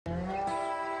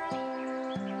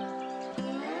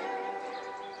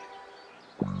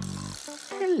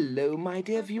Hello, my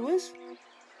dear viewers.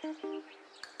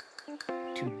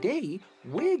 Today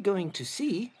we're going to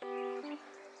see...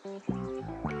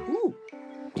 Ooh,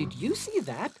 did you see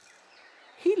that?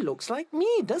 He looks like me,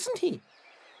 doesn't he?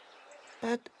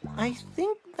 But I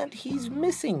think that he's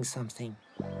missing something.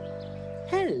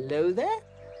 Hello there.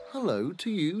 Hello to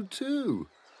you too.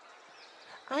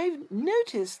 I've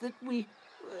noticed that we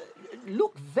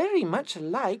look very much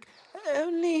alike,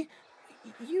 only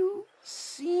you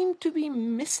seem to be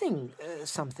missing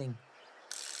something.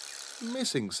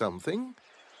 Missing something?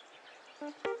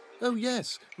 Oh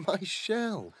yes, my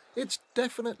shell. It's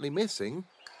definitely missing.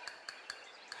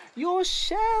 Your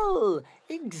shell!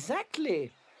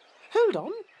 Exactly. Hold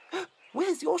on.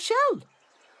 Where's your shell?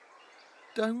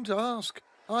 Don't ask.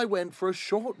 I went for a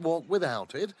short walk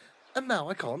without it, and now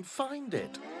I can't find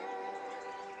it.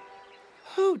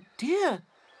 Oh dear.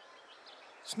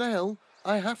 Snail,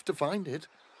 I have to find it.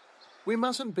 We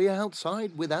mustn't be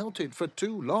outside without it for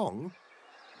too long.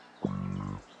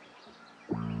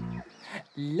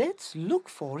 Let's look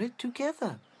for it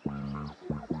together.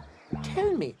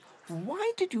 Tell me,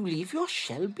 why did you leave your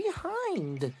shell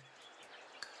behind?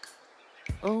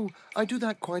 Oh, I do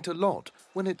that quite a lot.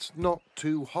 When it's not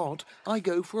too hot, I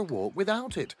go for a walk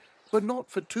without it, but not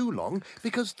for too long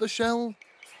because the shell...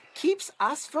 Keeps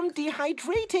us from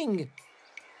dehydrating.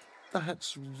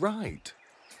 That's right.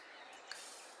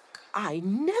 I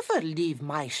never leave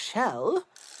my shell.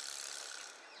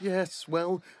 Yes,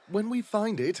 well, when we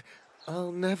find it,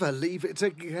 I'll never leave it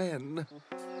again.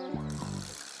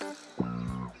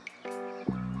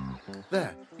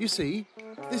 There, you see,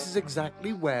 this is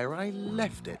exactly where I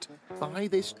left it, by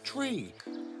this tree,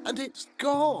 and it's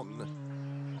gone.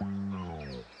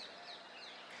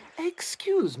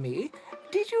 Excuse me,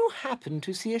 did you happen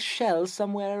to see a shell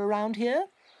somewhere around here?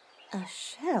 A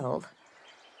shell?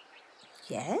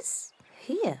 Yes,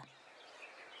 here.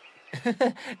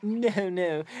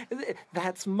 No,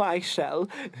 that's my shell.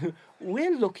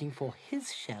 We're looking for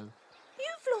his shell.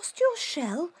 You've lost your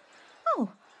shell?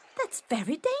 Oh, that's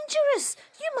very dangerous.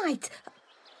 You might...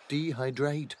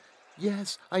 Dehydrate.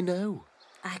 Yes, I know.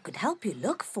 I could help you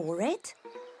look for it.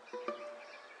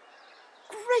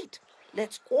 Great!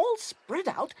 Let's all spread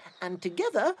out and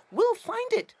together we'll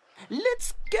find it.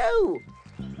 Let's go!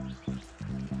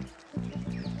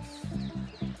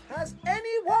 Has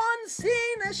anyone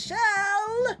seen a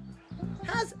shell?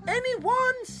 Has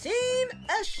anyone seen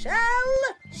a shell?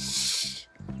 Shh!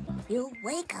 You'll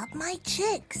wake up my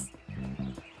chicks.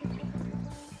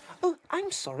 Oh,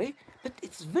 I'm sorry, but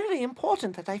it's very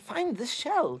important that I find this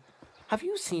shell. Have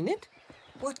you seen it?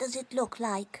 What does it look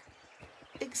like?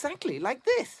 Exactly like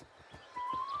this.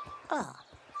 Ah,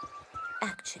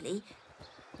 actually,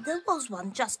 there was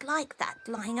one just like that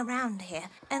lying around here,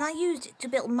 and I used it to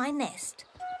build my nest.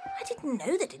 I didn't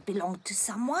know that it belonged to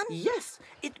someone. Yes,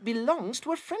 it belongs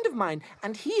to a friend of mine,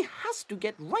 and he has to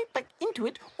get right back into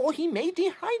it or he may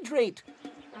dehydrate.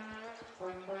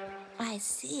 I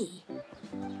see.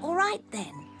 All right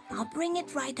then, I'll bring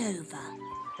it right over.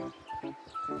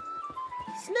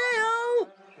 Snail!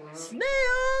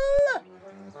 Snail!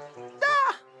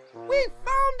 Ah! We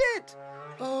found it!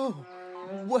 Oh,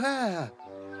 where?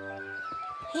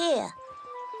 Here.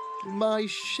 My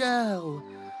shell.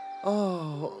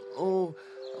 Oh,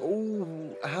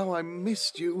 how I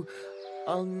missed you.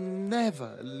 I'll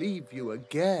never leave you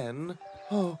again.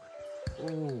 Oh.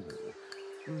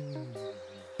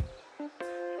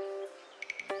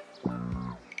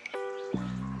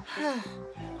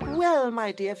 Well,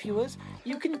 my dear viewers,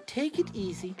 you can take it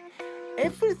easy.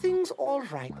 Everything's all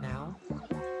right now.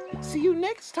 See you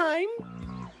next time.